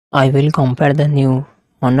I will compare the new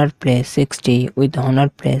Honor Play6T with Honor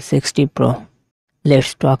Play6T Pro.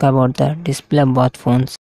 Let's talk about the display of both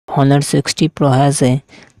phones. Honor 60 Pro has a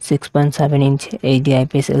 6.7-inch HD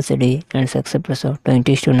IPS LCD and success ratio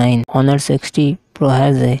 20:9. Honor 60 Pro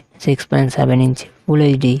has a 6.7-inch Full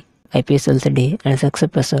HD IPS LCD and success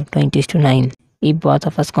ratio 20:9. If both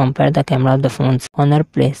of us compare the camera of the phones, Honor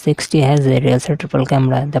Play 60 has a rear-side triple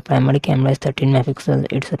camera. The primary camera is 13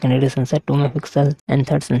 megapixel, its secondary sensor 2 megapixel and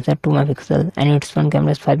third sensor 2 megapixel, and its front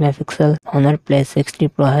camera is 5 megapixel. Honor Play 60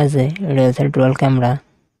 Pro has a rear-side dual camera.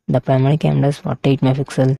 The primary camera is 48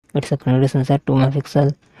 megapixel, its secondary sensor 2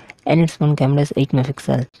 megapixel, and its front camera is 8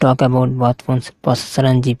 megapixel. Talk about both phones processor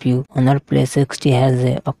and GPU. Honor Play 60 has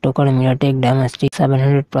a octa-core MediaTek Dimensity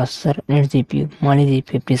 700 processor and its GPU Mali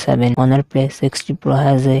G57. Honor Play 60 Pro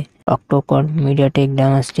has a octa-core MediaTek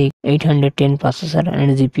Dimensity 810 processor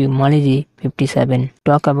and its GPU Mali G57.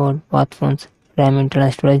 Talk about both phones RAM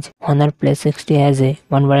internal storage. Honor Play 60 has a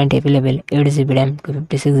one variant available 8GB RAM to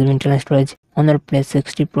 56GB internal storage. Honor Play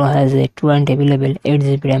 60 Pro has a two variant available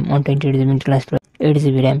 8GB RAM on 28GB internal storage,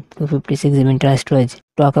 8GB RAM to 56GB internal storage.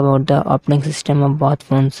 Talk about the operating system of both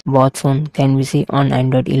phones. Both phones can be seen on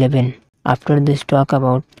Android 11. After this, talk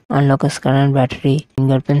about unlock scanner and battery.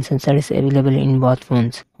 Fingerprint sensor is available in both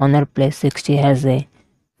phones. Honor Play 60 has a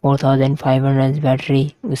 4500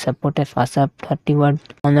 battery. We support a fast up 30W.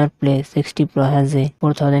 Honor Play 60 Pro has a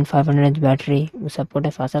 4500 battery. We support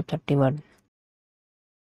a fast up 30W.